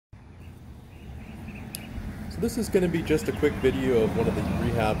This is going to be just a quick video of one of the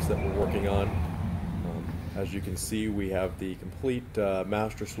rehabs that we're working on. As you can see, we have the complete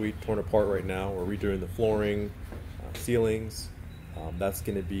master suite torn apart right now. We're redoing the flooring, ceilings. That's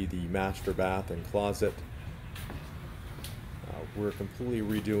going to be the master bath and closet. We're completely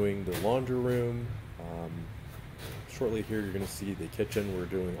redoing the laundry room. Shortly here you're going to see the kitchen. We're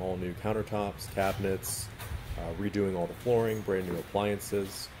doing all new countertops, cabinets, redoing all the flooring, brand new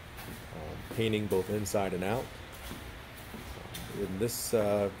appliances, painting both inside and out. In this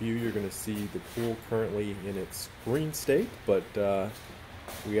view you're going to see the pool currently in its green state, but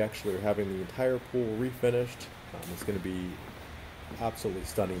we actually are having the entire pool refinished. It's going to be absolutely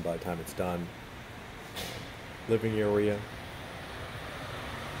stunning by the time it's done. Living area.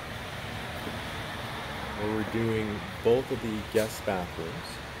 We're redoing both of the guest bathrooms.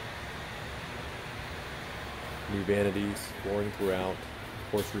 New vanities, flooring throughout,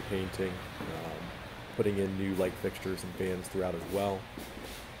 of course repainting, putting in new light fixtures and fans throughout as well.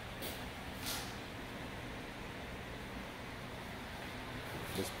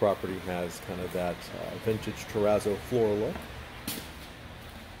 This property has kind of that vintage terrazzo floor look.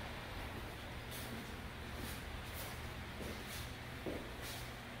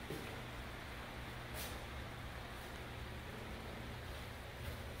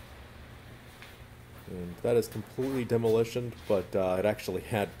 And that is completely demolitioned, but it actually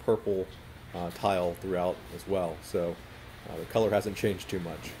had purple tile throughout as well, so the color hasn't changed too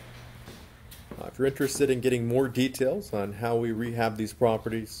much. If you're interested in getting more details on how we rehab these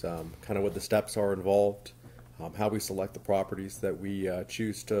properties, kind of what the steps are involved, how we select the properties that we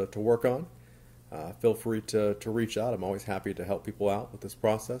choose to work on, feel free to reach out. I'm always happy to help people out with this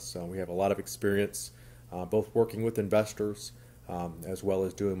process. We have a lot of experience both working with investors as well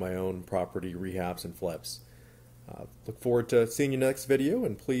as doing my own property rehabs and flips. Look forward to seeing you next video,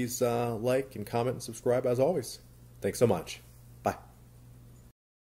 and please like and comment and subscribe as always. Thanks so much.